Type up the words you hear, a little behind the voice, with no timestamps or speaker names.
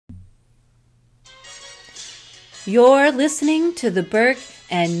You're listening to the Burke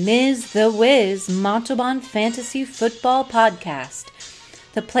and Ms. The Wiz Montalban Fantasy Football Podcast,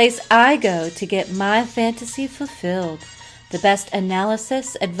 the place I go to get my fantasy fulfilled. The best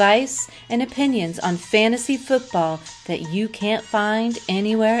analysis, advice, and opinions on fantasy football that you can't find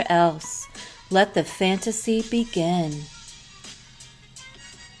anywhere else. Let the fantasy begin.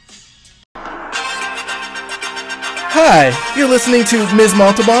 Hi, you're listening to Ms.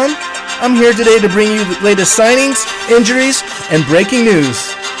 Montalban. I'm here today to bring you the latest signings, injuries, and breaking news.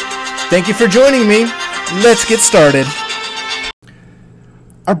 Thank you for joining me. Let's get started.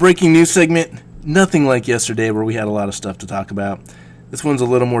 Our breaking news segment, nothing like yesterday where we had a lot of stuff to talk about. This one's a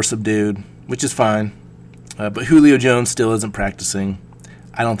little more subdued, which is fine. But Julio Jones still isn't practicing.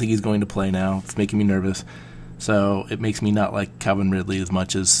 I don't think he's going to play now. It's making me nervous. So it makes me not like Calvin Ridley as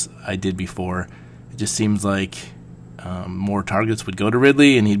much as I did before. It just seems like more targets would go to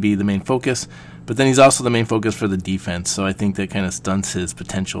Ridley and he'd be the main focus. But then he's also the main focus for the defense. So I think that kind of stunts his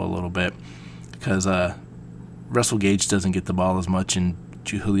potential a little bit because Russell Gage doesn't get the ball as much in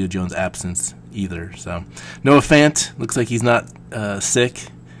Julio Jones' absence either. So Noah Fant looks like he's not sick.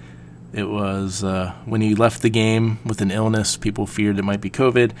 It was when he left the game with an illness, people feared it might be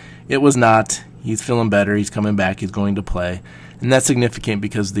COVID. It was not. He's feeling better. He's coming back. He's going to play. And that's significant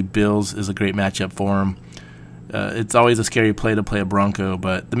because the Bills is a great matchup for him. It's always a scary play to play a Bronco,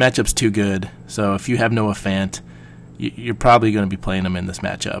 but the matchup's too good. So if you have Noah Fant, you're probably going to be playing him in this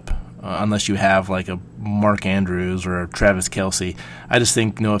matchup, unless you have like a Mark Andrews or a Travis Kelce. I just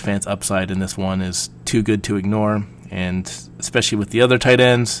think Noah Fant's upside in this one is too good to ignore, and especially with the other tight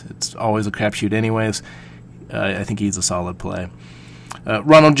ends, it's always a crapshoot anyways. I think he's a solid play.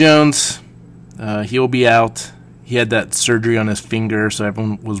 Ronald Jones, he will be out. He had that surgery on his finger, so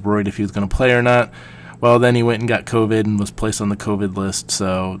everyone was worried if he was going to play or not. Well, then he went and got COVID and was placed on the COVID list,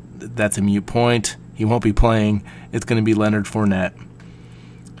 so that's a moot point. He won't be playing. It's going to be Leonard Fournette.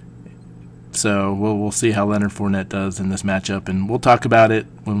 So we'll see how Leonard Fournette does in this matchup, and we'll talk about it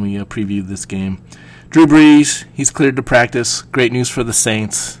when we preview this game. Drew Brees, he's cleared to practice. Great news for the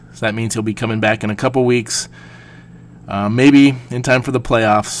Saints. So that means he'll be coming back in a couple weeks, maybe in time for the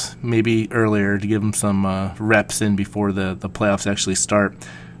playoffs, maybe earlier to give him some reps in before the playoffs actually start.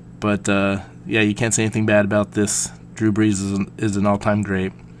 But yeah, you can't say anything bad about this. Drew Brees is an all-time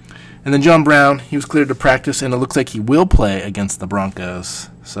great. And then John Brown, he was cleared to practice, and it looks like he will play against the Broncos.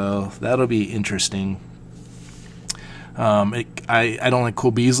 So that'll be interesting. I don't like Cole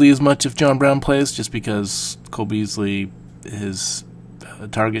Beasley as much if John Brown plays, just because Cole Beasley, his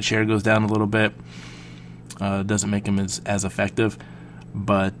target share goes down a little bit. Doesn't make him as effective.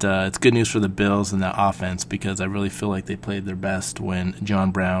 But it's good news for the Bills and that offense because I really feel like they played their best when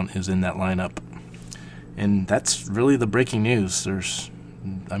John Brown is in that lineup. And that's really the breaking news. There's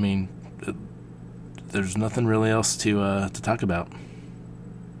nothing really else to talk about.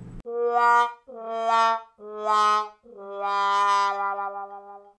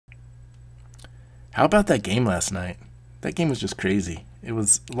 How about that game last night? That game was just crazy. It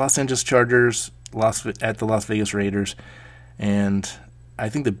was Los Angeles Chargers at the Las Vegas Raiders, and I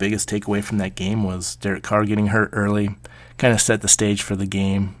think the biggest takeaway from that game was Derek Carr getting hurt early, kind of set the stage for the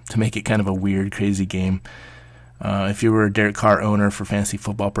game to make it kind of a weird, crazy game. If you were a Derek Carr owner for fantasy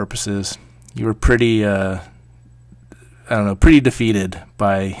football purposes, you were pretty defeated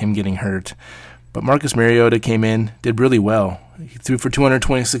by him getting hurt. But Marcus Mariota came in, did really well. He threw for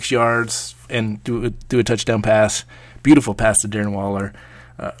 226 yards and threw a touchdown pass. Beautiful pass to Darren Waller.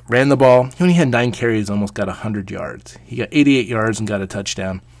 Ran the ball. He only had 9 carries, almost got 100 yards. He got 88 yards and got a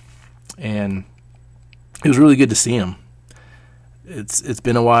touchdown. And it was really good to see him. It's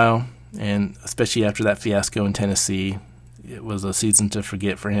been a while, and especially after that fiasco in Tennessee, it was a season to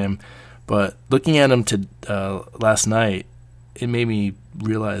forget for him. But looking at him last night, it made me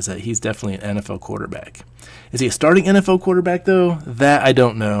realize that he's definitely an NFL quarterback. Is he a starting NFL quarterback, though? That I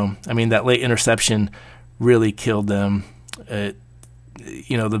don't know. I mean, that late interception really killed them.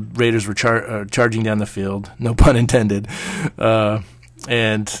 The Raiders were charging down the field, no pun intended,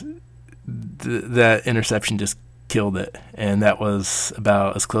 and that interception just killed it. And that was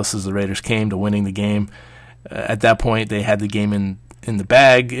about as close as the Raiders came to winning the game. At that point, they had the game in the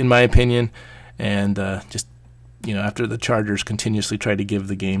bag, in my opinion, and after the Chargers continuously tried to give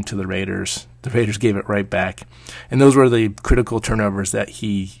the game to the Raiders gave it right back. And those were the critical turnovers that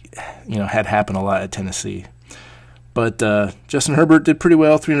he had happen a lot at Tennessee. But Justin Herbert did pretty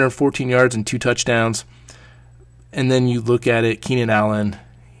well, 314 yards and 2 touchdowns. And then you look at it, Keenan Allen,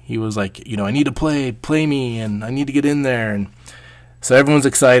 he was like, I need to play me, and I need to get in there. And so everyone's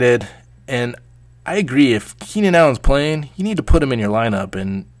excited. And I agree, if Keenan Allen's playing, you need to put him in your lineup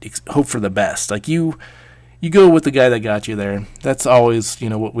and hope for the best. Like you you go with the guy that got you there. That's always,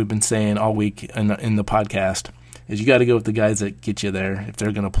 what we've been saying all week in the podcast, is you got to go with the guys that get you there if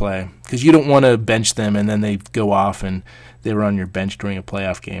they're going to play. Because you don't want to bench them and then they go off and they were on your bench during a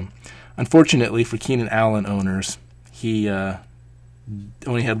playoff game. Unfortunately for Keenan Allen owners, he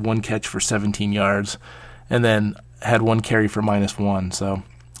only had one catch for 17 yards and then had one carry for -1. So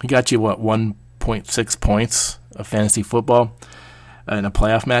he got you, 1.6 points of fantasy football in a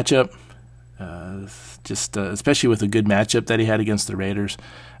playoff matchup. Especially with a good matchup that he had against the Raiders.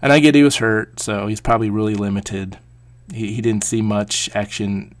 And I get he was hurt, so he's probably really limited. He didn't see much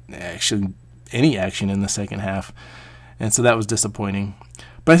action, actually any action in the second half. And so that was disappointing.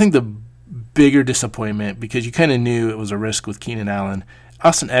 But I think the bigger disappointment, because you kind of knew it was a risk with Keenan Allen,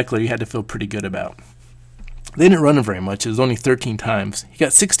 Austin Eckler you had to feel pretty good about. They didn't run him very much. It was only 13 times. He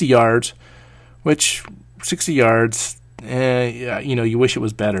got 60 yards, which 60 yards, you wish it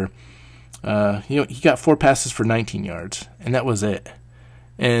was better. He got 4 passes for 19 yards, and that was it.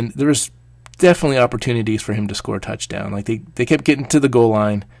 And there was definitely opportunities for him to score a touchdown. Like they kept getting to the goal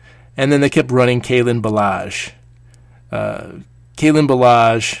line, and then they kept running Kalen Ballage.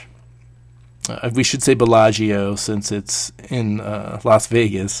 We should say Bellagio since it's in Las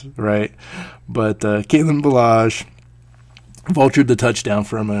Vegas, right? But Kalen Ballage vultured the touchdown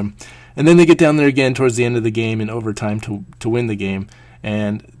from him. And then they get down there again towards the end of the game in overtime to win the game.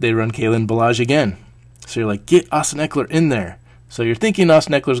 And they run Kalen Ballage again. So you're like, get Austin Eckler in there. So you're thinking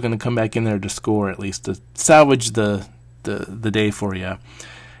Austin Eckler's going to come back in there to score at least, to salvage the day for you.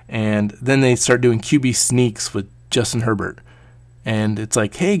 And then they start doing QB sneaks with Justin Herbert. And it's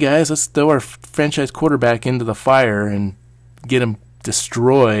like, hey, guys, let's throw our franchise quarterback into the fire and get him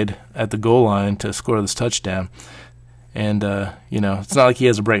destroyed at the goal line to score this touchdown. And, it's not like he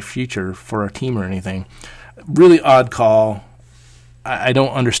has a bright future for our team or anything. Really odd call. I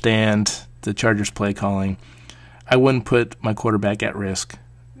don't understand the Chargers play calling. I wouldn't put my quarterback at risk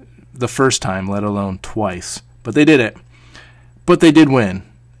the first time, let alone twice. But they did it. But they did win.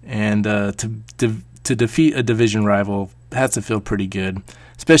 And to defeat a division rival has to feel pretty good,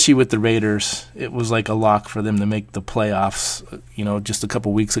 especially with the Raiders. It was like a lock for them to make the playoffs, just a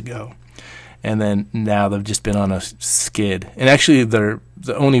couple weeks ago. And then now they've just been on a skid. And actually, the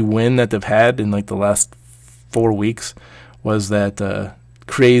only win that they've had in like the last 4 weeks was that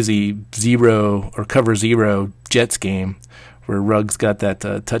crazy cover zero Jets game where Ruggs got that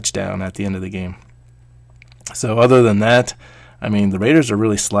touchdown at the end of the game. So other than that, the Raiders are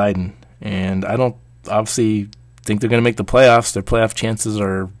really sliding, and I don't obviously think they're going to make the playoffs. Their playoff chances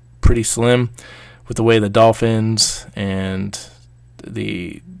are pretty slim with the way the Dolphins and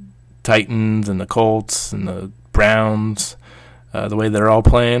the Titans and the Colts and the Browns, the way they're all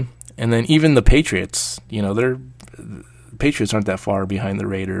playing. And then even the Patriots, the Patriots aren't that far behind the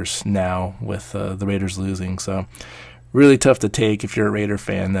Raiders now with the Raiders losing. So really tough to take if you're a Raider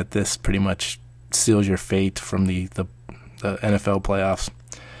fan that this pretty much seals your fate from the NFL playoffs.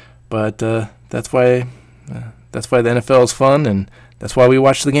 But that's why the NFL is fun, and that's why we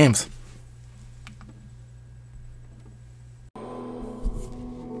watch the games.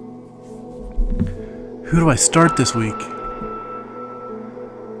 Who do I start this week?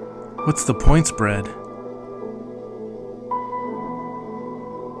 What's the point spread?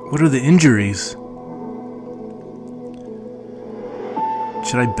 What are the injuries?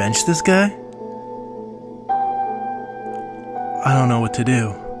 Should I bench this guy? I don't know what to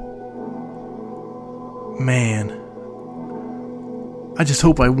do. Man, I just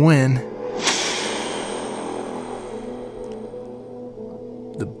hope I win.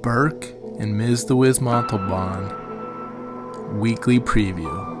 The Burke and Ms. the Wiz Montalban weekly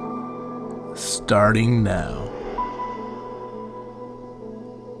preview, starting now.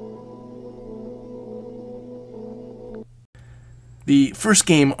 The first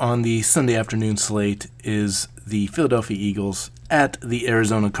game on the Sunday afternoon slate is the Philadelphia Eagles at the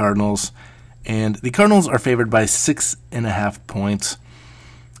Arizona Cardinals, and the Cardinals are favored by 6.5 points.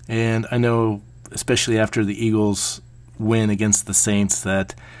 And I know, especially after the Eagles win against the Saints,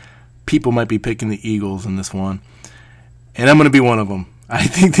 that people might be picking the Eagles in this one, and I'm going to be one of them. I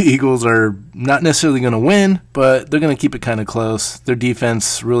think the Eagles are not necessarily going to win, but they're going to keep it kind of close. Their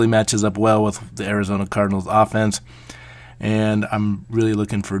defense really matches up well with the Arizona Cardinals offense, and I'm really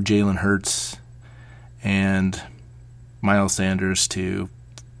looking for Jalen Hurts and Miles Sanders to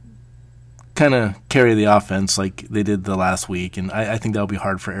kind of carry the offense like they did the last week, and I think that'll be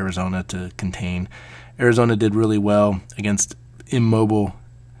hard for Arizona to contain. Arizona did really well against immobile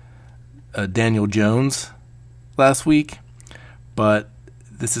Daniel Jones last week, but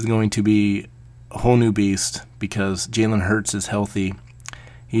this is going to be a whole new beast because Jalen Hurts is healthy.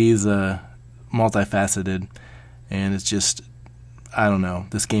 He's multifaceted, and it's just, I don't know.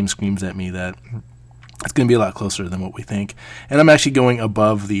 This game screams at me that it's going to be a lot closer than what we think. And I'm actually going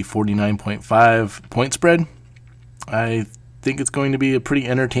above the 49.5 point spread. I think it's going to be a pretty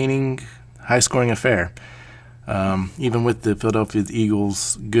entertaining, high-scoring affair. Even with the Philadelphia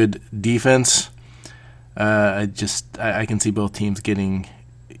Eagles' good defense, I can see both teams getting,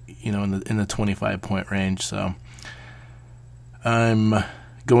 in the 25-point range. So I'm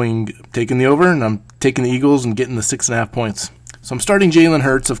taking the over, and I'm taking the Eagles and getting the 6.5 points. So I'm starting Jalen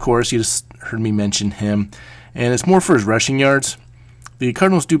Hurts, of course. You just heard me mention him. And it's more for his rushing yards. The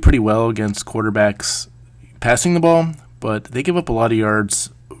Cardinals do pretty well against quarterbacks passing the ball, but they give up a lot of yards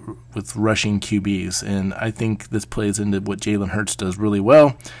with rushing QBs. And I think this plays into what Jalen Hurts does really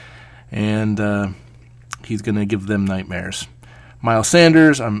well. And he's going to give them nightmares. Miles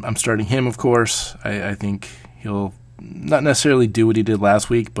Sanders, I'm starting him, of course. I think he'll not necessarily do what he did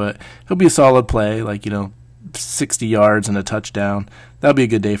last week, but he'll be a solid play, 60 yards and a touchdown. That'll be a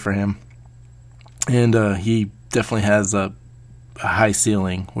good day for him. And he definitely has a high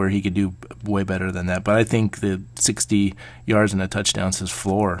ceiling where he could do way better than that. But I think the 60 yards and a touchdown is his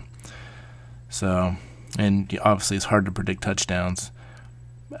floor. So, and obviously it's hard to predict touchdowns.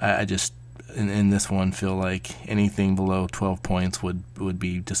 I just, in this one, feel like anything below 12 points would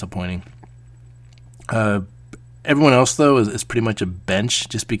be disappointing. Everyone else, though, is pretty much a bench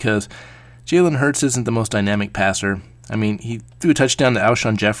just because Jalen Hurts isn't the most dynamic passer. I mean, he threw a touchdown to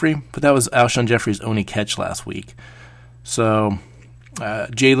Alshon Jeffrey, but that was Alshon Jeffrey's only catch last week. So,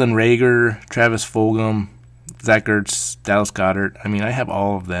 Jalen Reagor, Travis Fulgham, Zach Ertz, Dallas Goedert, I mean, I have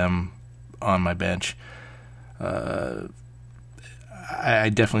all of them on my bench. I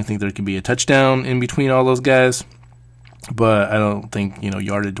definitely think there could be a touchdown in between all those guys, but I don't think,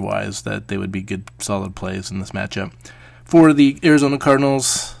 yardage-wise, that they would be good, solid plays in this matchup. For the Arizona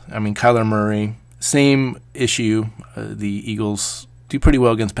Cardinals, I mean, Kyler Murray, same issue. The Eagles do pretty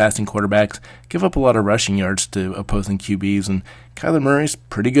well against passing quarterbacks, give up a lot of rushing yards to opposing QBs, and Kyler Murray's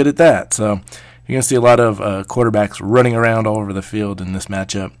pretty good at that. So you're going to see a lot of quarterbacks running around all over the field in this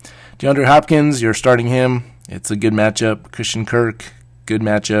matchup. DeAndre Hopkins, you're starting him. It's a good matchup. Christian Kirk, good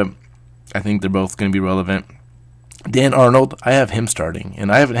matchup. I think they're both going to be relevant. Dan Arnold, I have him starting,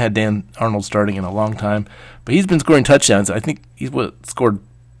 and I haven't had Dan Arnold starting in a long time, but he's been scoring touchdowns. I think he's scored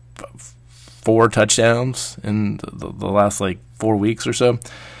 4 touchdowns in the last 4 weeks or so.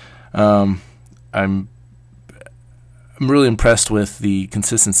 I'm really impressed with the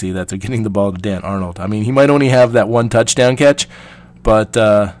consistency that they're getting the ball to Dan Arnold. I mean, he might only have that 1 touchdown catch, but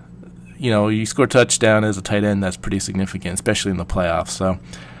you score a touchdown as a tight end, that's pretty significant, especially in the playoffs. So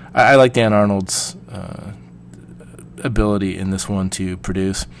I like Dan Arnold's ability in this one to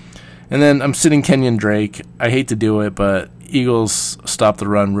produce. And then I'm sitting Kenyon Drake. I hate to do it, but Eagles stop the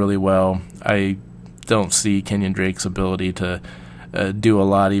run really well. I don't see Kenyon Drake's ability to do a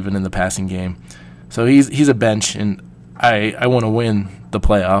lot even in the passing game. So he's a bench, and I want to win the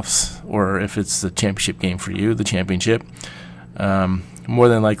playoffs, or if it's the championship game for you, the championship. More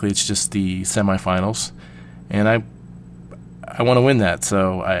than likely it's just the semifinals, and I want to win that,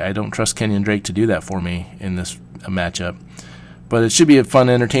 so I don't trust Kenyon Drake to do that for me in this matchup. But it should be a fun,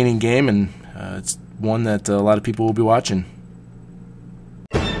 entertaining game, and it's one that a lot of people will be watching.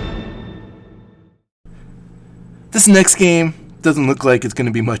 This next game doesn't look like it's going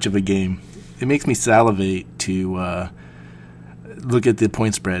to be much of a game. It makes me salivate to look at the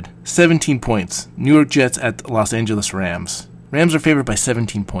point spread. 17 points. New York Jets at Los Angeles Rams. Rams are favored by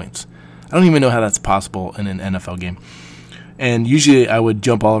 17 points. I don't even know how that's possible in an NFL game. And usually I would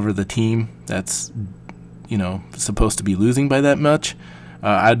jump all over the team that's supposed to be losing by that much.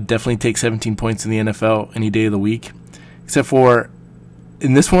 I'd definitely take 17 points in the NFL any day of the week. Except for,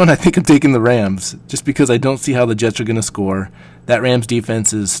 in this one, I think I'm taking the Rams, just because I don't see how the Jets are going to score. That Rams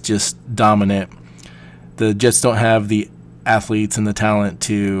defense is just dominant. The Jets don't have the athletes and the talent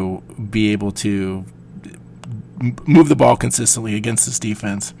to be able to move the ball consistently against this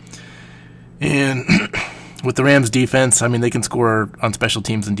defense. And with the Rams defense, I mean, they can score on special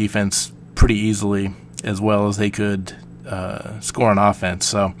teams and defense pretty easily, as well as they could score on offense.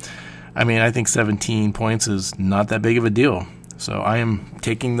 So, I mean, I think 17 points is not that big of a deal. So I am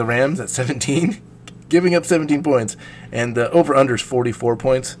taking the Rams at 17, giving up 17 points, and the over-under is 44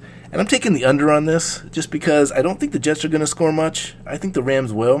 points. And I'm taking the under on this just because I don't think the Jets are going to score much. I think the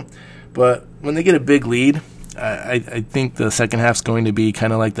Rams will. But when they get a big lead, I think the second half is going to be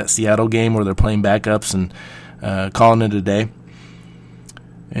kind of like that Seattle game where they're playing backups and calling it a day.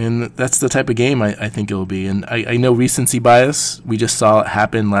 And that's the type of game I think it will be. And I know recency bias. We just saw it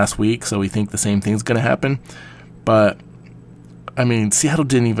happen last week, so we think the same thing's going to happen. But I mean, Seattle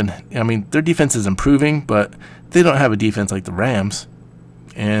didn't even, I mean, their defense is improving, but they don't have a defense like the Rams.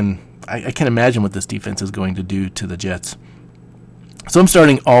 And I can't imagine what this defense is going to do to the Jets. So I'm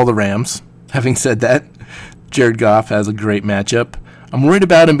starting all the Rams. Having said that, Jared Goff has a great matchup. I'm worried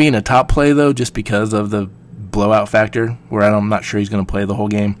about him being a top play, though, just because of the blowout factor, where I'm not sure he's going to play the whole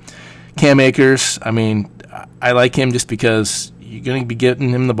game. Cam Akers, I mean, I like him just because you're going to be getting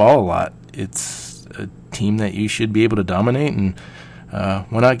him the ball a lot. It's a team that you should be able to dominate, and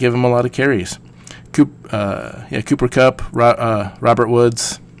why not give him a lot of carries? Cooper Kupp, Robert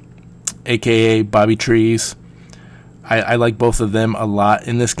Woods, a.k.a. Bobby Trees. I like both of them a lot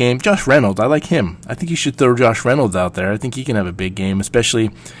in this game. Josh Reynolds, I like him. I think you should throw Josh Reynolds out there. I think he can have a big game, especially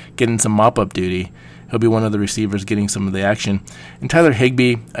getting some mop-up duty. He'll be one of the receivers getting some of the action. And Tyler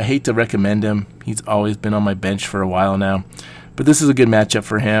Higbee, I hate to recommend him. He's always been on my bench for a while now. But this is a good matchup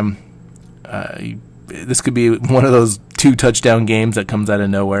for him. This could be one of those 2 touchdown games that comes out of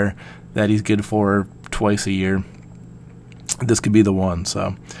nowhere that he's good for twice a year. This could be the one.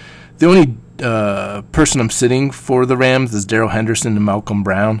 So the only person I'm sitting for the Rams is Darrell Henderson and Malcolm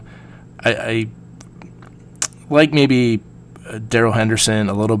Brown. I like maybe Darrell Henderson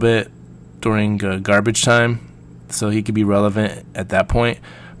a little bit during garbage time, so he could be relevant at that point.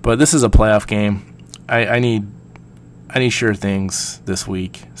 But this is a playoff game. I need sure things this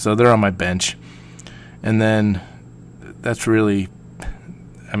week, so they're on my bench. And then that's really,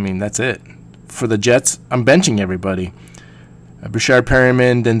 I mean, that's it. For the Jets, I'm benching everybody. Brashard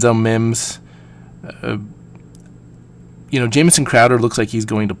Perriman, Denzel Mims. Jamison Crowder looks like he's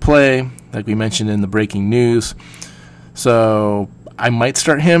going to play, like we mentioned in the breaking news. So I might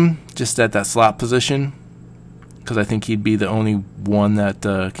start him just at that slot position because I think he'd be the only one that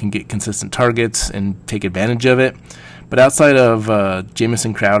can get consistent targets and take advantage of it. But outside of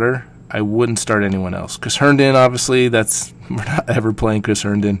Jamison Crowder, I wouldn't start anyone else. Chris Herndon, obviously, we're not ever playing Chris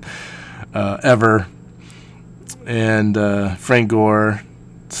Herndon ever. And Frank Gore,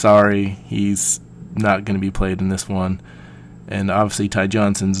 sorry, he's not going to be played in this one. And obviously Ty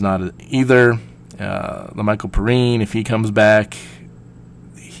Johnson's not either. LaMichael Perrine, if he comes back,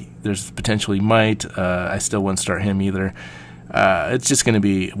 there's potentially might. I still wouldn't start him either. It's just going to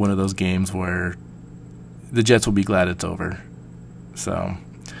be one of those games where the Jets will be glad it's over. So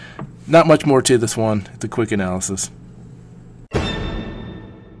not much more to this one. It's a quick analysis.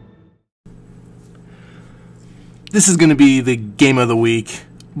 This is going to be the game of the week.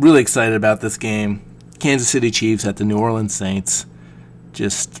 Really excited about this game. Kansas City Chiefs at the New Orleans Saints.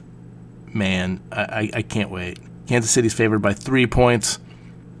 Just, man, I can't wait. Kansas City's favored by 3 points,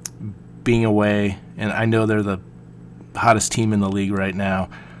 being away, and I know they're the hottest team in the league right now,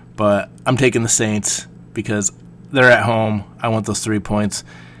 but I'm taking the Saints because they're at home. I want those 3 points,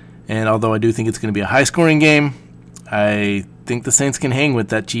 and although I do think it's going to be a high-scoring game, I think the Saints can hang with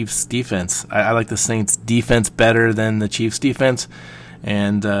that Chiefs defense. I like the Saints defense better than the Chiefs defense,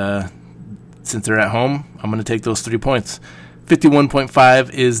 and since they're at home, I'm going to take those 3 points.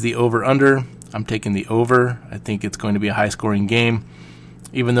 51.5 is the over-under. I'm taking the over. I think it's going to be a high-scoring game.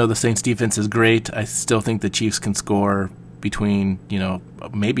 Even though the Saints defense is great, I still think the Chiefs can score between,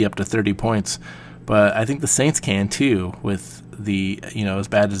 maybe up to 30 points. But I think the Saints can too, with the, as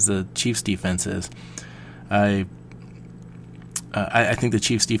bad as the Chiefs defense is. I think the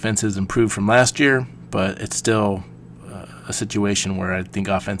Chiefs defense has improved from last year, but it's still a situation where I think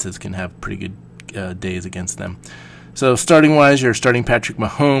offenses can have pretty good days against them. So starting-wise, you're starting Patrick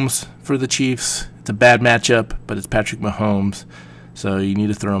Mahomes for the Chiefs. It's a bad matchup, but it's Patrick Mahomes, so you need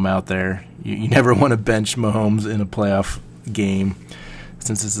to throw him out there. You never want to bench Mahomes in a playoff game,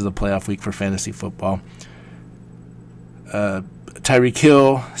 since this is a playoff week for fantasy football. Tyreek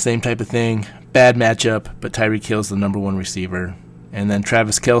Hill, same type of thing. Bad matchup, but Tyreek Hill's the number one receiver. And then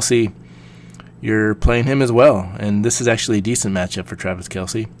Travis Kelce, you're playing him as well, and this is actually a decent matchup for Travis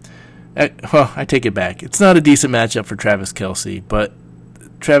Kelce. I take it back. It's not a decent matchup for Travis Kelce, but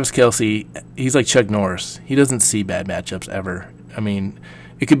Travis Kelce, he's like Chuck Norris. He doesn't see bad matchups ever. I mean,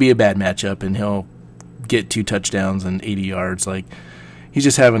 it could be a bad matchup, and he'll get 2 touchdowns and 80 yards. Like, he's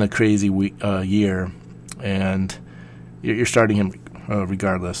just having a crazy year, and you're starting him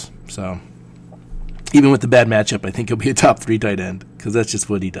regardless. So even with the bad matchup, I think he'll be a top 3 tight end because that's just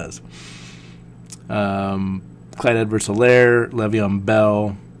what he does. Clyde Edwards-Helaire, Le'Veon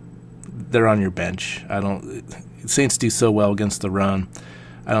Bell, they're on your bench. Saints do so well against the run.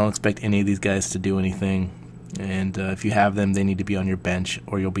 I don't expect any of these guys to do anything. And if you have them, they need to be on your bench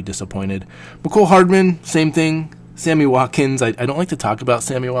or you'll be disappointed. Mecole Hardman, same thing. Sammy Watkins, I don't like to talk about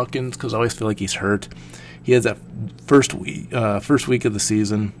Sammy Watkins because I always feel like he's hurt. He has that first week of the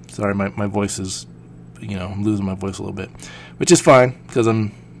season. Sorry, my voice is I'm losing my voice a little bit, which is fine because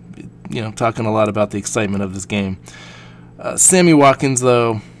I'm, talking a lot about the excitement of this game. Sammy Watkins,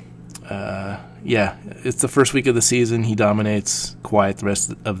 though, it's the first week of the season. He dominates quiet the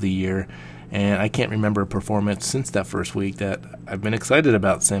rest of the year, and I can't remember a performance since that first week that I've been excited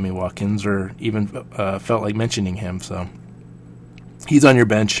about Sammy Watkins or even felt like mentioning him. So he's on your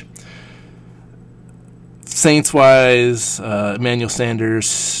bench. Saints-wise, Emmanuel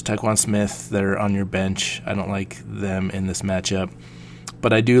Sanders, Tyquan Smith, they're on your bench. I don't like them in this matchup.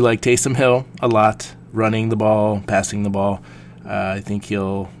 But I do like Taysom Hill a lot, running the ball, passing the ball. I think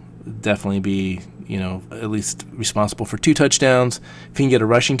he'll definitely be, at least responsible for 2 touchdowns. If he can get a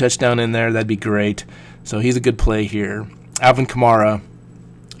rushing touchdown in there, that'd be great. So he's a good play here. Alvin Kamara,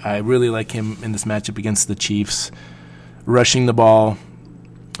 I really like him in this matchup against the Chiefs. Rushing the ball,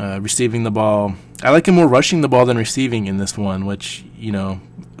 receiving the ball. I like him more rushing the ball than receiving in this one, which,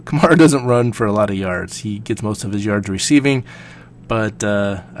 Kamara doesn't run for a lot of yards. He gets most of his yards receiving, but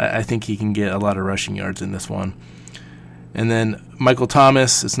I think he can get a lot of rushing yards in this one. And then Michael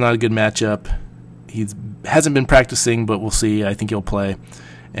Thomas, it's not a good matchup. He hasn't been practicing, but we'll see. I think he'll play,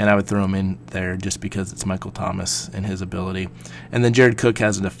 and I would throw him in there just because it's Michael Thomas and his ability. And then Jared Cook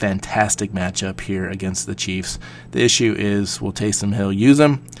has a fantastic matchup here against the Chiefs. The issue is, will Taysom Hill use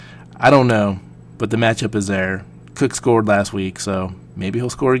him? I don't know. But the matchup is there. Cook scored last week, so maybe he'll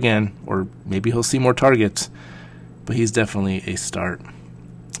score again, or maybe he'll see more targets. But he's definitely a start.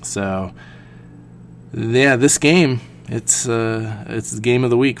 So, yeah, this game, it's the game of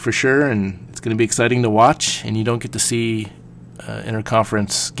the week for sure, and it's going to be exciting to watch. And you don't get to see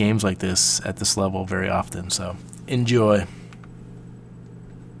interconference games like this at this level very often. So, enjoy.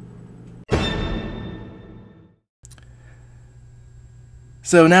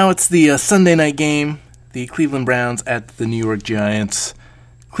 So now it's the Sunday night game, the Cleveland Browns at the New York Giants.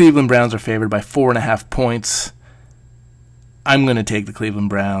 Cleveland Browns are favored by 4.5 points. I'm going to take the Cleveland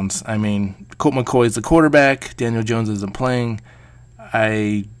Browns. I mean, Colt McCoy is the quarterback. Daniel Jones isn't playing.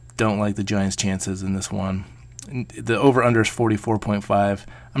 I don't like the Giants' chances in this one. The over-under is 44.5.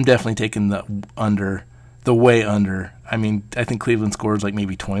 I'm definitely taking the under, the way under. I mean, I think Cleveland scores like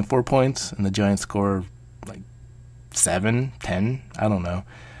maybe 24 points, and the Giants score 7, 10, I don't know.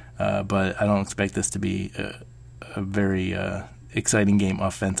 But I don't expect this to be a very exciting game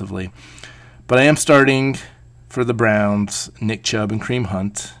offensively. But I am starting for the Browns Nick Chubb and Kareem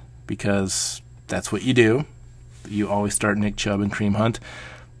Hunt because that's what you do. You always start Nick Chubb and Kareem Hunt.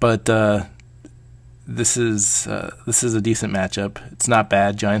 But this is a decent matchup. It's not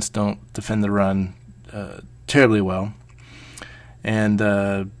bad. Giants don't defend the run terribly well. And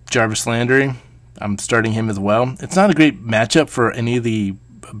Jarvis Landry, I'm starting him as well. It's not a great matchup for any of the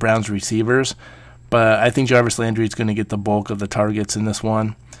Browns receivers, but I think Jarvis Landry is going to get the bulk of the targets in this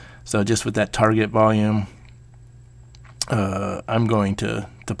one. So just with that target volume, I'm going to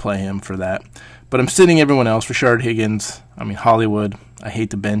play him for that. But I'm sitting everyone else. Rashard Higgins, Hollywood. I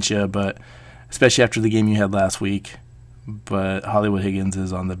hate to bench you, but especially after the game you had last week. But Hollywood Higgins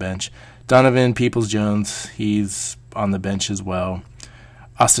is on the bench. Donovan Peoples-Jones, he's on the bench as well.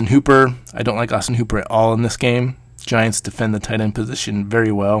 Austin Hooper, I don't like Austin Hooper at all in this game. Giants defend the tight end position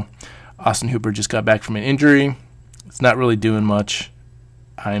very well. Austin Hooper just got back from an injury. It's not really doing much.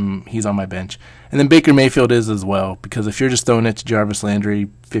 He's on my bench. And then Baker Mayfield is as well, because if you're just throwing it to Jarvis Landry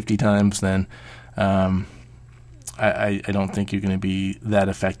 50 times, then I don't think you're going to be that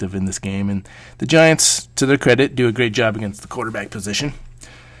effective in this game. And the Giants, to their credit, do a great job against the quarterback position.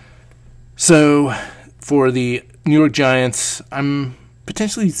 So for the New York Giants, I'm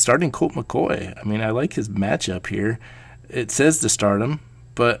potentially starting Colt McCoy. I like his matchup here. It says to start him,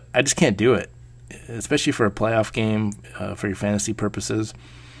 but I just can't do it, especially for a playoff game for your fantasy purposes.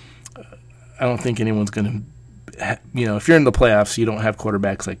 I don't think anyone's going to, if you're in the playoffs, you don't have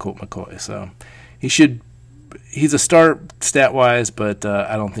quarterbacks like Colt McCoy. So he's a start stat-wise, but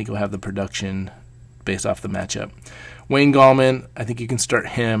I don't think he'll have the production based off the matchup. Wayne Gallman, I think you can start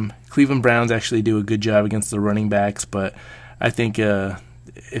him. Cleveland Browns actually do a good job against the running backs, but I think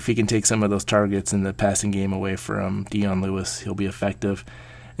if he can take some of those targets in the passing game away from Dion Lewis, he'll be effective.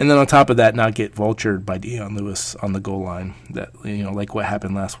 And then on top of that, not get vultured by Dion Lewis on the goal line, like what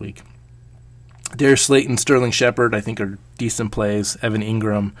happened last week. Darius Slayton, Sterling Shepard, I think are decent plays. Evan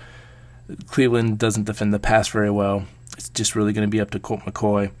Ingram. Cleveland doesn't defend the pass very well. It's just really going to be up to Colt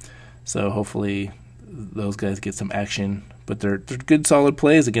McCoy. So hopefully those guys get some action. But they're good, solid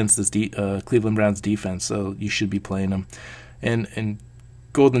plays against this Cleveland Browns defense, so you should be playing them. And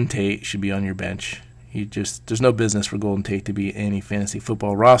Golden Tate should be on your bench. There's no business for Golden Tate to be any fantasy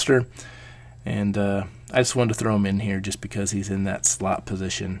football roster. And I just wanted to throw him in here just because he's in that slot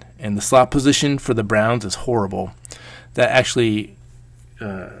position. And the slot position for the Browns is horrible. That actually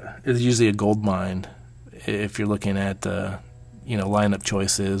is usually a gold mine if you're looking at lineup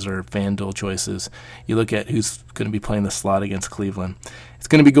choices or FanDuel choices. You look at who's going to be playing the slot against Cleveland. It's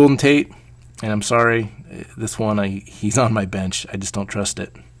going to be Golden Tate, and I'm sorry, this one he's on my bench. I just don't trust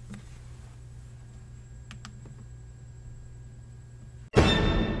it.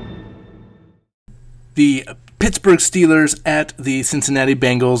 The Pittsburgh Steelers at the Cincinnati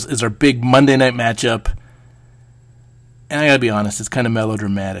Bengals is our big Monday night matchup. And I gotta be honest, it's kind of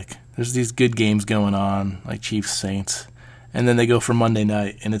melodramatic. There's these good games going on, like Chiefs, Saints, and then they go for Monday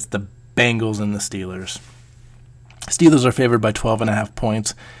night, and it's the Bengals and the Steelers. Steelers are favored by 12.5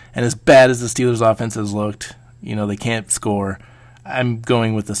 points, and as bad as the Steelers' offense has looked, they can't score. I'm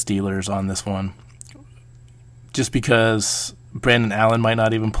going with the Steelers on this one, just because Brandon Allen might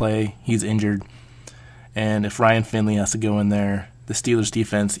not even play. He's injured. And if Ryan Finley has to go in there, the Steelers'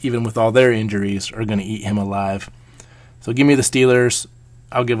 defense, even with all their injuries, are going to eat him alive. So give me the Steelers.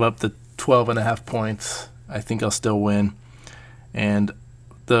 I'll give up the 12.5 points. I think I'll still win. And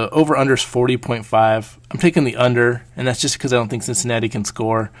the over-under is 40.5. I'm taking the under, and that's just because I don't think Cincinnati can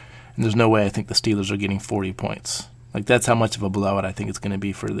score. And there's no way I think the Steelers are getting 40 points. That's how much of a blowout I think it's going to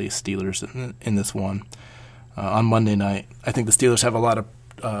be for the Steelers in this one on Monday night. I think the Steelers have a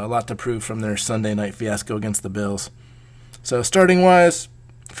lot to prove from their Sunday night fiasco against the Bills. So starting-wise,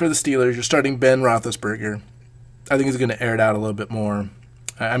 for the Steelers, you're starting Ben Roethlisberger. I think he's going to air it out a little bit more.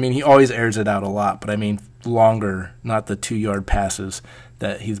 I mean, he always airs it out a lot, but I mean longer, not the 2-yard passes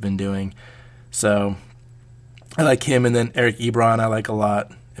that he's been doing. So I like him, and then Eric Ebron I like a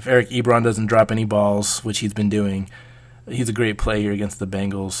lot. If Eric Ebron doesn't drop any balls, which he's been doing, he's a great player against the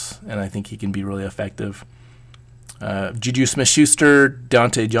Bengals, and I think he can be really effective. Juju Smith-Schuster,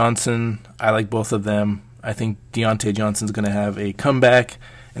 Deontay Johnson, I like both of them. I think Deontay Johnson's going to have a comeback,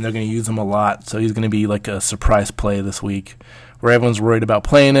 and they're going to use him a lot, so he's going to be like a surprise play this week, where everyone's worried about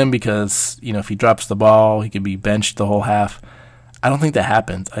playing him because, if he drops the ball, he could be benched the whole half. I don't think that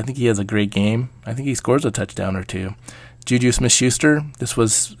happens. I think he has a great game. I think he scores a touchdown or two. Juju Smith-Schuster, this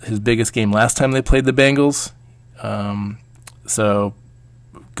was his biggest game last time they played the Bengals, so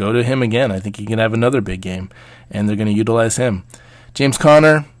go to him again. I think he can have another big game, and they're going to utilize him. James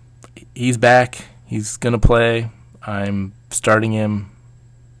Conner, he's back. He's going to play. I'm starting him.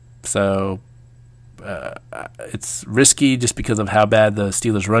 So it's risky just because of how bad the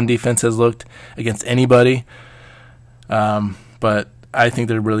Steelers' run defense has looked against anybody. But I think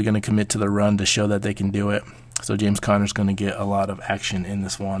they're really going to commit to the run to show that they can do it. So James Conner's going to get a lot of action in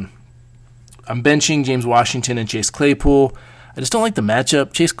this one. I'm benching James Washington and Chase Claypool. I just don't like the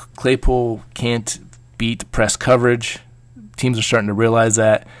matchup. Chase Claypool can't beat press coverage. Teams are starting to realize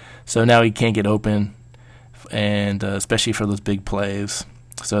that. So now he can't get open, and especially for those big plays.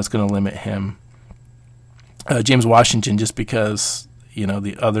 So it's going to limit him. James Washington, just because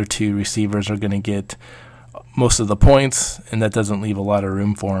the other two receivers are going to get most of the points, and that doesn't leave a lot of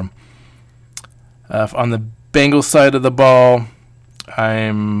room for him. On the Bengals side of the ball,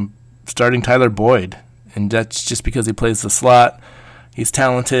 I'm starting Tyler Boyd, and that's just because he plays the slot. He's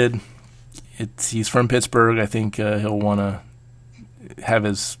talented. He's from Pittsburgh. I think he'll want to have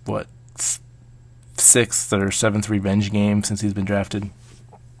his, 6th or 7th revenge game since he's been drafted.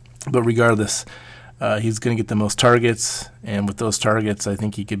 But regardless, he's going to get the most targets, and with those targets, I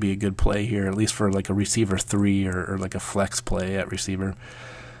think he could be a good play here, at least for like a receiver 3 or like a flex play at receiver.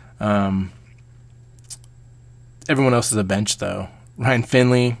 Everyone else is a bench, though. Ryan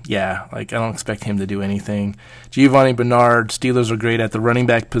Finley, I don't expect him to do anything. Giovanni Bernard, Steelers are great at the running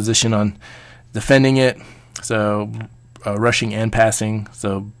back position on defending it, so rushing and passing,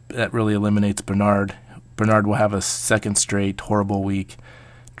 so that really eliminates Bernard. Bernard will have a second straight horrible week.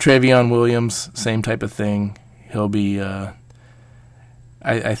 Trevion Williams, same type of thing. He'll be, I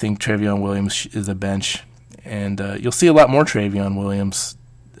think Trevion Williams is a bench, and you'll see a lot more Trevion Williams.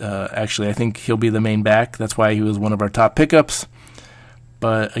 Actually, I think he'll be the main back. That's why he was one of our top pickups.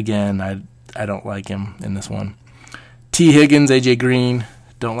 But again, I don't like him in this one. T. Higgins, A.J. Green,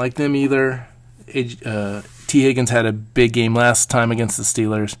 don't like them either. T. Higgins had a big game last time against the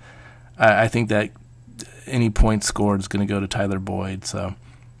Steelers. I think that any point scored is going to go to Tyler Boyd. So,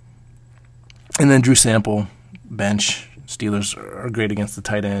 and then Drew Sample, bench. Steelers are great against the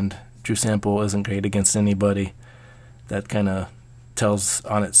tight end. Drew Sample isn't great against anybody. That kind of tells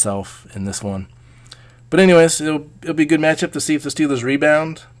on itself in this one. But anyways, it'll be a good matchup to see if the Steelers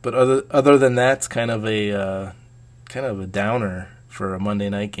rebound. But other than that, it's kind of a downer for a Monday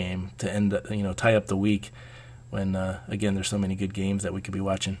night game to end tie up the week when again there's so many good games that we could be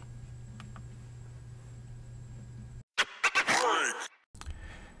watching.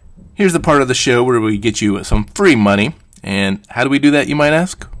 Here's the part of the show where we get you some free money. And how do we do that, you might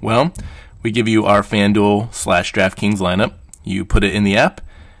ask? Well, we give you our FanDuel/DraftKings lineup. You put it in the app,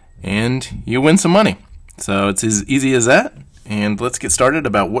 and you win some money. So it's as easy as that. And let's get started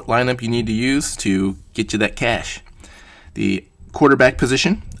about what lineup you need to use to get you that cash. The quarterback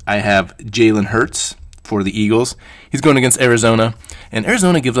position, I have Jalen Hurts for the Eagles. He's going against Arizona, and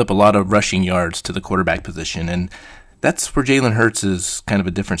Arizona gives up a lot of rushing yards to the quarterback position, and that's where Jalen Hurts is kind of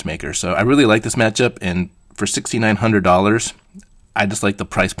a difference maker. So I really like this matchup, and for $6,900, I just like the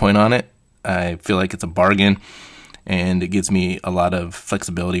price point on it. I feel like it's a bargain, and it gives me a lot of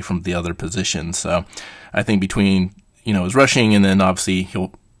flexibility from the other positions. So I think between his rushing and then obviously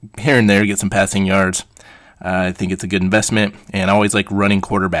he'll here and there get some passing yards, I think it's a good investment, and I always like running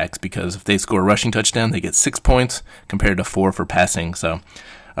quarterbacks because if they score a rushing touchdown, they get 6 points compared to 4 for passing. So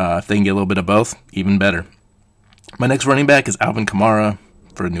if they can get a little bit of both, even better. My next running back is Alvin Kamara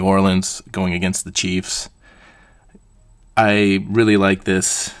for New Orleans going against the Chiefs. I really like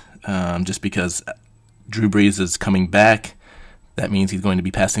this just because Drew Brees is coming back. That means he's going to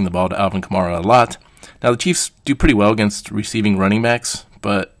be passing the ball to Alvin Kamara a lot. Now, the Chiefs do pretty well against receiving running backs,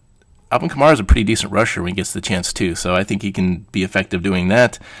 but Alvin Kamara is a pretty decent rusher when he gets the chance too, so I think he can be effective doing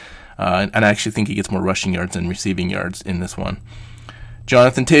that. And I actually think he gets more rushing yards than receiving yards in this one.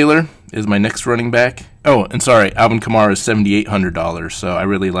 Jonathan Taylor is my next running back. Oh, and sorry, Alvin Kamara is $7,800, so I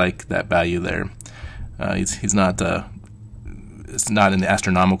really like that value there. He's not it's not in the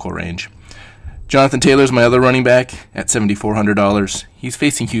astronomical range. Jonathan Taylor is my other running back at $7,400. He's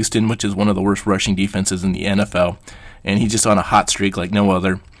facing Houston, which is one of the worst rushing defenses in the NFL, and he's just on a hot streak like no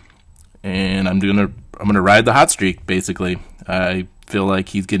other. And I'm gonna ride the hot streak, basically. I feel like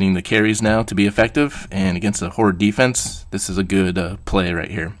he's getting the carries now to be effective, and against a horrid defense, this is a good play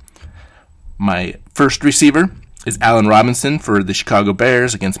right here. My first receiver is Allen Robinson for the Chicago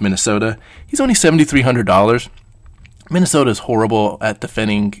Bears against Minnesota. He's only $7,300. Minnesota is horrible at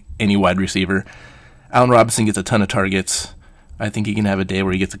defending any wide receiver. Allen Robinson gets a ton of targets. I think he can have a day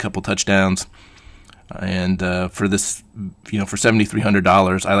where he gets a couple touchdowns. And for this, for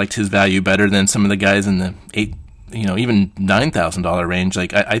 $7,300, I liked his value better than some of the guys in the even $9,000 range.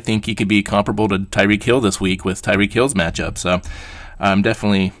 Like I think he could be comparable to Tyreek Hill this week with Tyreek Hill's matchup. So I'm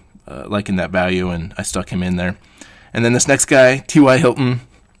definitely liking that value, and I stuck him in there. And then this next guy, T.Y. Hilton,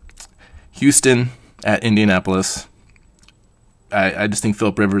 Houston at Indianapolis. I just think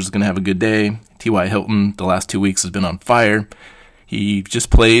Philip Rivers is going to have a good day. T.Y. Hilton, the last 2 weeks, has been on fire. He just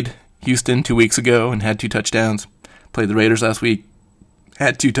played Houston 2 weeks ago and had 2 touchdowns. Played the Raiders last week,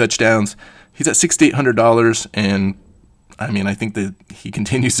 had 2 touchdowns. He's at $6,800, and I think that he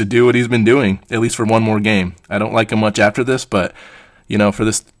continues to do what he's been doing, at least for one more game. I don't like him much after this, but for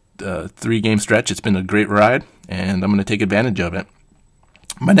this 3-game stretch, it's been a great ride, and I'm going to take advantage of it.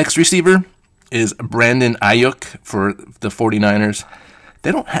 My next receiver is Brandon Ayuk for the 49ers.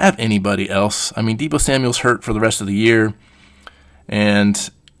 They don't have anybody else. Deebo Samuel's hurt for the rest of the year, and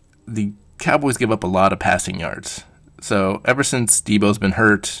the Cowboys give up a lot of passing yards. So ever since Deebo's been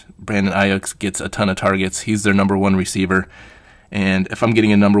hurt, Brandon Ayuk gets a ton of targets. He's their number 1 receiver. And if I'm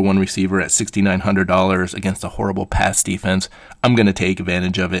getting a number 1 receiver at $6,900 against a horrible pass defense, I'm going to take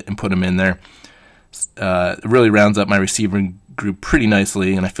advantage of it and put him in there. It really rounds up my receiving group pretty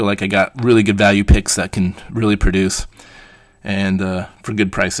nicely, and I feel like I got really good value picks that can really produce, and for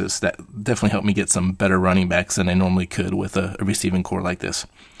good prices. That definitely helped me get some better running backs than I normally could with a receiving core like this.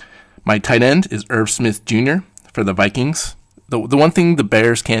 My tight end is Irv Smith Jr. for the Vikings. The one thing the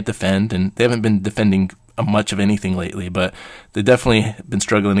Bears can't defend, and they haven't been defending much of anything lately, but they definitely been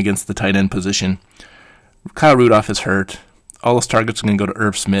struggling against the tight end position. Kyle Rudolph is hurt. All those targets are going to go to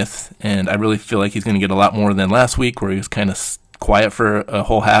Irv Smith, and I really feel like he's going to get a lot more than last week, where he was kind of quiet for a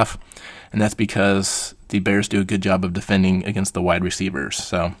whole half, and that's because the Bears do a good job of defending against the wide receivers.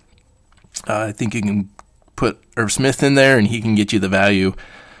 So I think you can put Irv Smith in there, and he can get you the value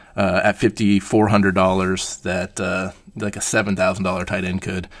at $5,400 that like a $7,000 tight end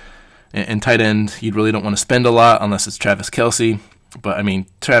could. And tight end, you really don't want to spend a lot unless it's Travis Kelce. But,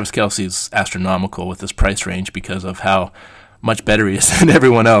 Travis Kelce is astronomical with this price range because of how much better he is than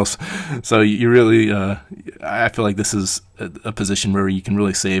everyone else. So you really, I feel like this is a position where you can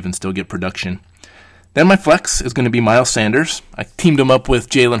really save and still get production. Then my flex is going to be Miles Sanders. I teamed him up with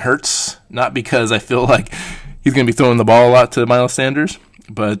Jalen Hurts, not because I feel like he's going to be throwing the ball a lot to Miles Sanders,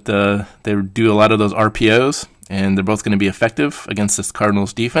 but they do a lot of those RPOs, and they're both going to be effective against this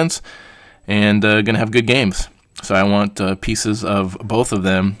Cardinals defense, and going to have good games. So I want pieces of both of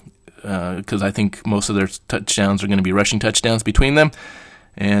them because I think most of their touchdowns are going to be rushing touchdowns between them,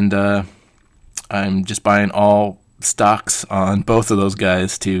 and I'm just buying all stocks on both of those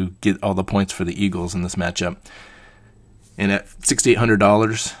guys to get all the points for the Eagles in this matchup. And at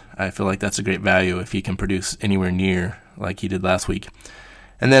 $6,800, I feel like that's a great value if he can produce anywhere near like he did last week.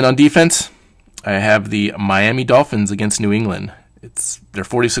 And then on defense, I have the Miami Dolphins against New England. They're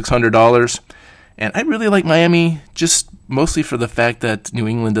 $4,600, and I really like Miami just mostly for the fact that New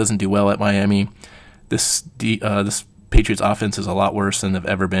England doesn't do well at Miami. This Patriots offense is a lot worse than they've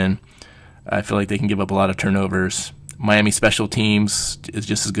ever been. I feel like they can give up a lot of turnovers. Miami special teams is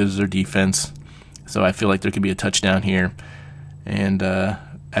just as good as their defense, so I feel like there could be a touchdown here. And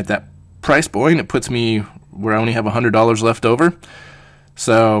at that price point, it puts me where I only have $100 left over.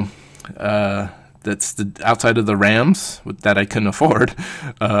 So that's the outside of the Rams that I couldn't afford.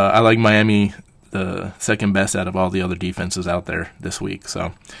 I like Miami the second best out of all the other defenses out there this week.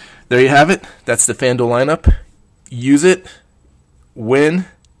 So there you have it. That's the FanDuel lineup. Use it, win,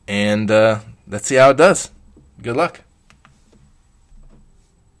 and let's see how it does. Good luck.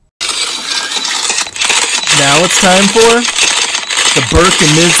 Now it's time for the Burke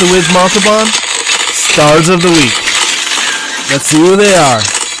and Ms. The Wiz Montalban Stars of the Week. Let's see who they are.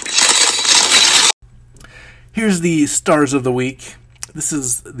 Here's the Stars of the Week. This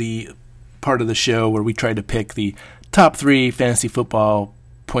is the part of the show where we try to pick the top 3 fantasy football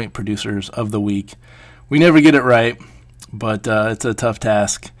point producers of the week. We never get it right, but it's a tough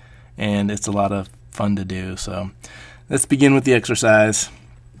task, and it's a lot of fun to do. So let's begin with the exercise.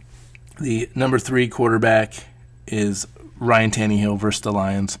 The number 3 quarterback is Ryan Tannehill versus the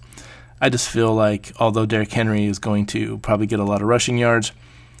Lions. I just feel like although Derrick Henry is going to probably get a lot of rushing yards,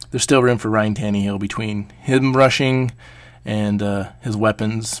 there's still room for Ryan Tannehill between him rushing and his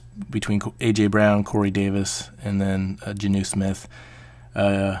weapons between A.J. Brown, Corey Davis, and then Jonnu Smith.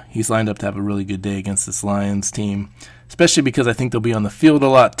 He's lined up to have a really good day against this Lions team, especially because I think they'll be on the field a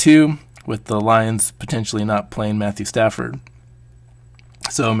lot too, with the Lions potentially not playing Matthew Stafford.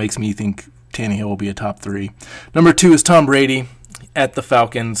 So it makes me think Tannehill will be a top 3. Number 2 is Tom Brady at the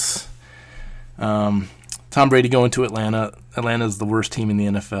Falcons. Tom Brady going to Atlanta. Atlanta is the worst team in the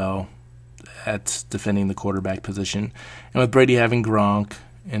NFL at defending the quarterback position. And with Brady having Gronk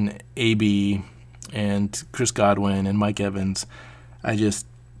and AB and Chris Godwin and Mike Evans, it just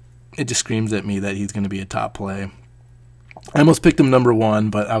screams at me that he's going to be a top play. I almost picked him number 1,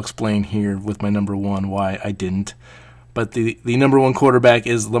 but I'll explain here with my number 1 why I didn't. But the number 1 quarterback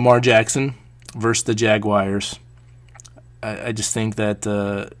is Lamar Jackson versus the Jaguars. I just think that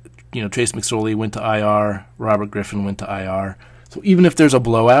Trace McSorley went to IR, Robert Griffin went to IR. So even if there's a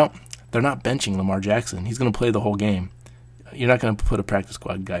blowout, they're not benching Lamar Jackson. He's going to play the whole game. You're not going to put a practice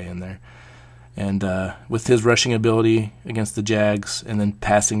squad guy in there. And with his rushing ability against the Jags and then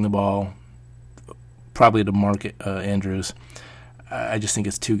passing the ball, probably to Mark Andrews, I just think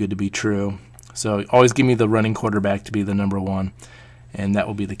it's too good to be true. So always give me the running quarterback to be the number 1, and that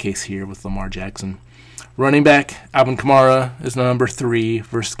will be the case here with Lamar Jackson. Running back, Alvin Kamara is number 3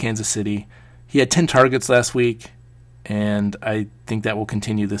 versus Kansas City. He had 10 targets last week, and I think that will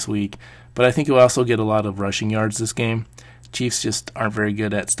continue this week. But I think he'll also get a lot of rushing yards this game. Chiefs just aren't very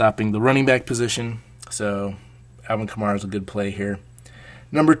good at stopping the running back position, so Alvin Kamara is a good play here.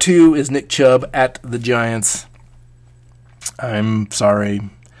 Number 2 is Nick Chubb at the Giants. I'm sorry.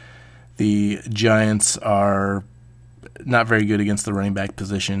 The Giants are not very good against the running back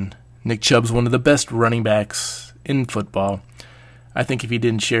position. Nick Chubb's one of the best running backs in football. I think if he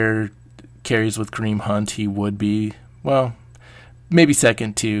didn't share carries with Kareem Hunt, he would be, well, maybe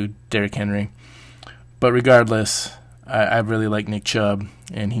second to Derrick Henry. But regardless, I really like Nick Chubb,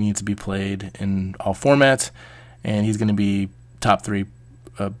 and he needs to be played in all formats, and he's going to be top 3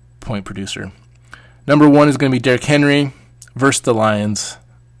 point producer. Number 1 is going to be Derrick Henry versus the Lions.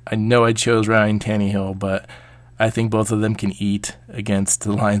 I know I chose Ryan Tannehill, but I think both of them can eat against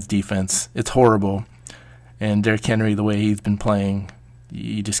the Lions defense. It's horrible. And Derrick Henry, the way he's been playing,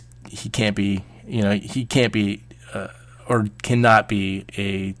 he can't be or cannot be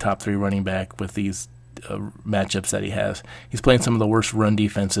a top 3 running back with these matchups that he has. He's playing some of the worst run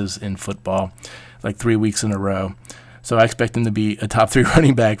defenses in football, like 3 weeks in a row. So I expect him to be a top 3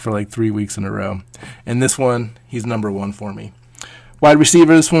 running back for like 3 weeks in a row. And this one, he's number 1 for me. Wide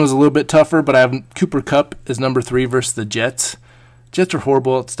receiver, this one was a little bit tougher, but I have Cooper Kupp as number 3 versus the Jets. Jets are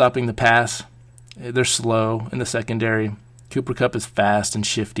horrible at stopping the pass. They're slow in the secondary. Cooper Kupp is fast and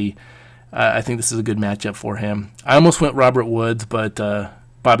shifty. I think this is a good matchup for him. I almost went Robert Woods, but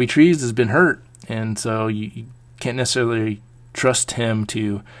Bobby Trees has been hurt, and so you can't necessarily trust him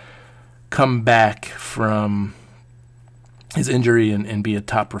to come back from his injury and be a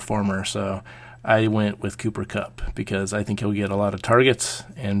top performer. So I went with Cooper Kupp because I think he'll get a lot of targets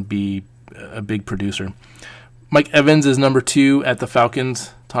and be a big producer. Mike Evans is number 2 at the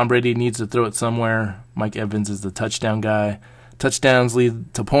Falcons. Tom Brady needs to throw it somewhere. Mike Evans is the touchdown guy. Touchdowns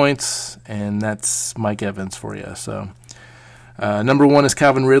lead to points, and that's Mike Evans for you. So, number 1 is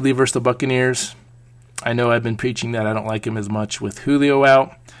Calvin Ridley versus the Buccaneers. I know I've been preaching that I don't like him as much with Julio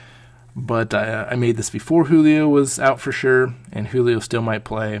out, but I made this before Julio was out for sure, and Julio still might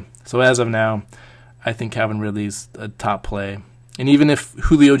play. So as of now, I think Calvin Ridley's a top play. And even if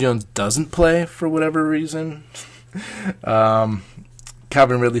Julio Jones doesn't play for whatever reason, Calvin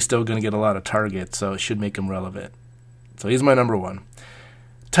Ridley's still going to get a lot of targets, so it should make him relevant. So he's my number 1.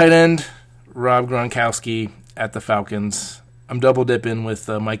 Tight end, Rob Gronkowski at the Falcons. I'm double dipping with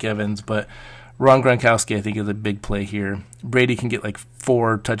Mike Evans, but Ron Gronkowski I think is a big play here. Brady can get like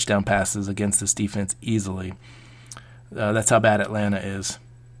 4 touchdown passes against this defense easily. That's how bad Atlanta is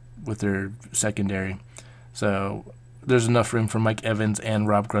with their secondary. So there's enough room for Mike Evans and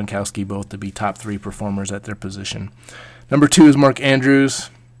Rob Gronkowski both to be top 3 performers at their position. Number 2 is Mark Andrews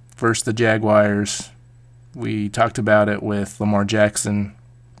versus the Jaguars. We talked about it with Lamar Jackson.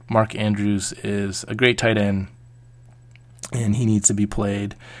 Mark Andrews is a great tight end, and he needs to be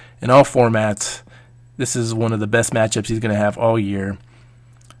played in all formats. This is one of the best matchups he's going to have all year.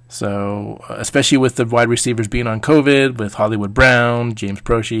 So, especially with the wide receivers being on COVID, with Hollywood Brown, James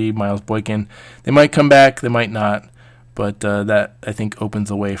Proche, Miles Boykin, they might come back, they might not, but that, I think, opens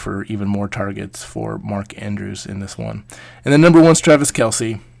the way for even more targets for Mark Andrews in this one. And then number 1 is Travis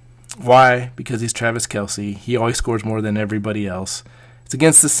Kelce. Why? Because he's Travis Kelce. He always scores more than everybody else. It's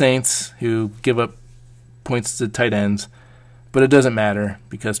against the Saints, who give up points to tight ends, but it doesn't matter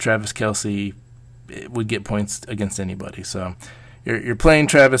because Travis Kelce would get points against anybody. So you're playing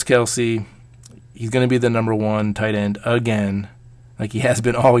Travis Kelce. He's going to be the number 1 tight end again, like he has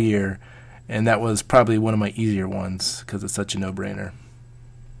been all year, and that was probably one of my easier ones because it's such a no-brainer.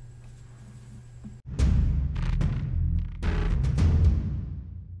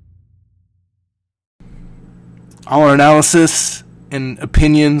 All our analysis and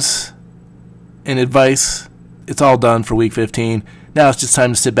opinions and advice, it's all done for Week 15. Now it's just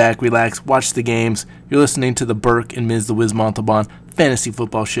time to sit back, relax, watch the games. You're listening to the Burke and Ms. The Wiz Montalban Fantasy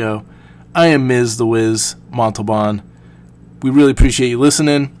Football Show. I am Ms. The Wiz Montalban. We really appreciate you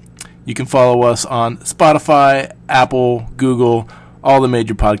listening. You can follow us on Spotify, Apple, Google, all the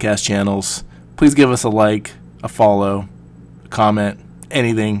major podcast channels. Please give us a like, a follow, a comment,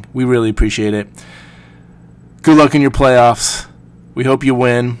 anything. We really appreciate it. Good luck in your playoffs. We hope you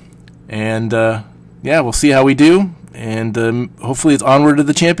win. And, we'll see how we do. And hopefully it's onward to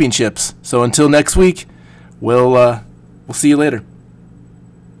the championships. So until next week, we'll see you later.